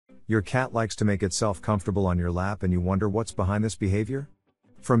Your cat likes to make itself comfortable on your lap and you wonder what's behind this behavior?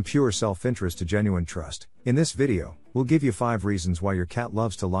 From pure self-interest to genuine trust, in this video, we'll give you 5 reasons why your cat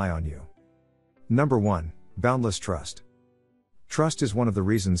loves to lie on you. Number 1. Boundless trust. Trust is one of the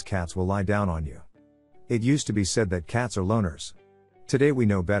reasons cats will lie down on you. It used to be said that cats are loners. Today we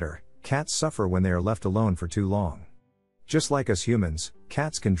know better, cats suffer when they are left alone for too long. Just like us humans,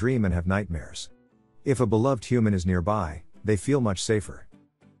 cats can dream and have nightmares. If a beloved human is nearby, they feel much safer.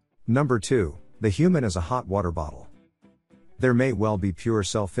 Number 2. The human as a hot water bottle. There may well be pure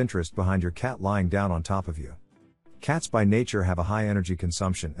self-interest behind your cat lying down on top of you. Cats by nature have a high energy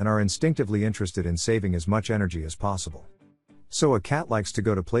consumption and are instinctively interested in saving as much energy as possible. So a cat likes to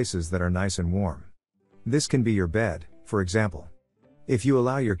go to places that are nice and warm. This can be your bed, for example. If you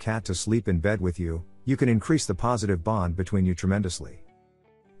allow your cat to sleep in bed with you, you can increase the positive bond between you tremendously.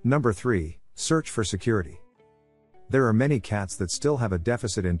 Number 3. Search for security. There are many cats that still have a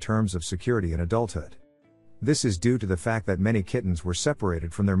deficit in terms of security in adulthood. This is due to the fact that many kittens were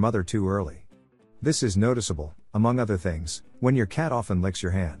separated from their mother too early. This is noticeable, among other things, when your cat often licks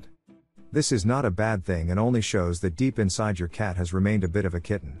your hand. This is not a bad thing and only shows that deep inside your cat has remained a bit of a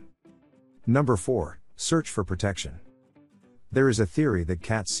kitten. Number 4. Search for protection. There is a theory that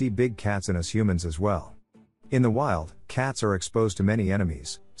cats see big cats in us humans as well. In the wild, cats are exposed to many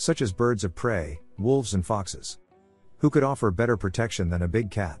enemies, such as birds of prey, wolves and foxes. Who could offer better protection than a big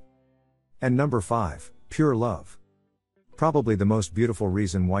cat? And number 5. Pure love. Probably the most beautiful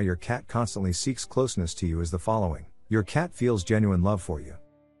reason why your cat constantly seeks closeness to you is the following: your cat feels genuine love for you.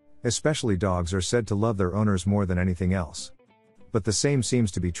 Especially dogs are said to love their owners more than anything else. But the same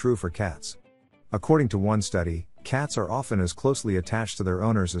seems to be true for cats. According to one study, cats are often as closely attached to their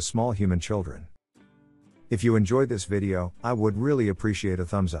owners as small human children. If you enjoyed this video, I would really appreciate a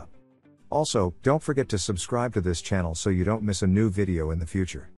thumbs up. Also, don't forget to subscribe to this channel so you don't miss a new video in the future.